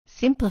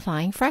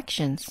Simplifying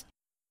fractions.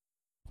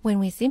 When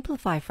we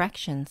simplify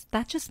fractions,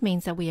 that just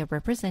means that we are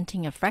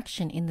representing a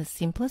fraction in the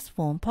simplest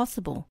form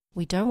possible.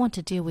 We don't want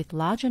to deal with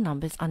larger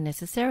numbers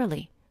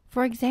unnecessarily.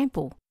 For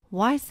example,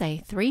 why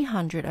say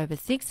 300 over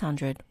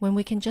 600 when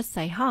we can just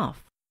say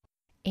half?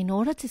 In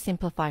order to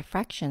simplify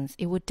fractions,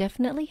 it would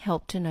definitely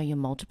help to know your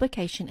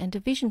multiplication and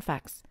division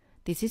facts.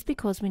 This is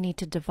because we need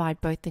to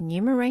divide both the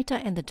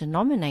numerator and the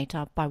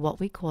denominator by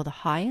what we call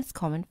the highest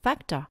common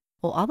factor,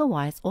 or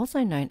otherwise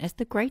also known as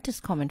the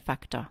greatest common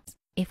factor.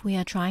 If we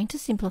are trying to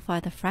simplify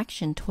the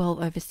fraction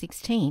 12 over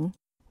 16,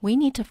 we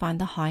need to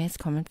find the highest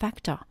common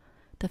factor.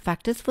 The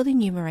factors for the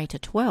numerator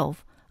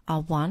 12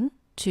 are 1,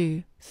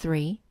 2,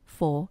 3,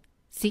 4,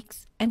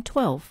 6, and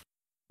 12.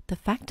 The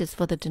factors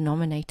for the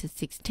denominator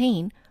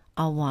 16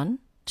 are 1,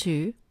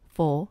 2,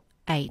 4,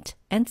 8,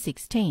 and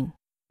 16.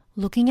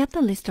 Looking at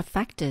the list of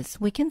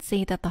factors, we can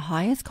see that the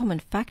highest common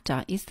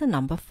factor is the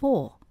number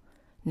 4.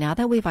 Now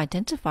that we've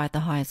identified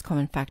the highest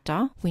common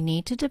factor, we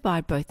need to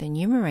divide both the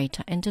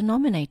numerator and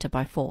denominator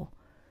by 4.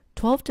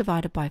 12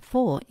 divided by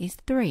 4 is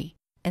 3,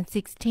 and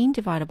 16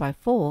 divided by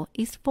 4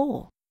 is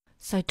 4.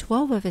 So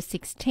 12 over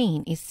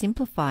 16 is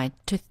simplified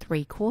to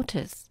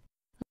 3/4.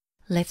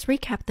 Let's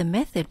recap the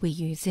method we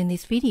used in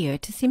this video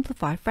to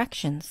simplify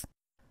fractions.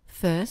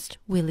 First,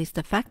 we list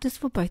the factors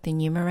for both the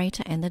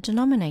numerator and the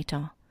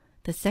denominator.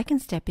 The second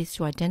step is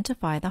to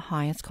identify the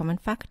highest common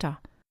factor.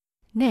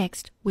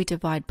 Next, we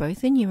divide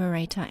both the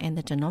numerator and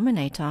the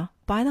denominator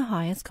by the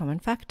highest common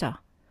factor.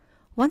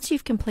 Once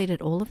you've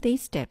completed all of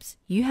these steps,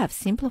 you have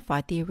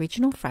simplified the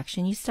original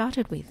fraction you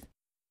started with.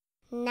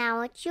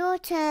 Now it's your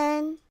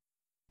turn.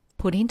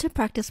 Put into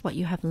practice what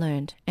you have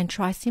learned and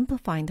try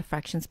simplifying the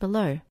fractions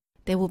below.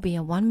 There will be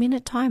a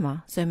 1-minute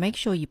timer, so make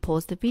sure you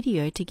pause the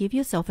video to give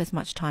yourself as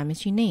much time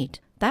as you need.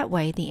 That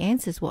way, the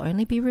answers will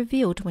only be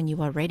revealed when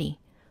you are ready.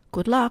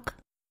 Good luck!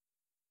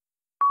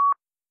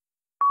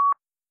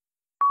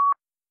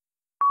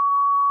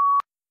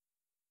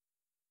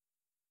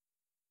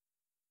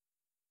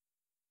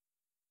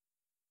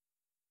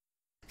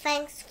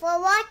 Thanks for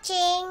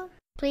watching.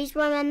 Please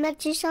remember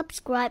to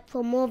subscribe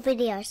for more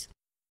videos.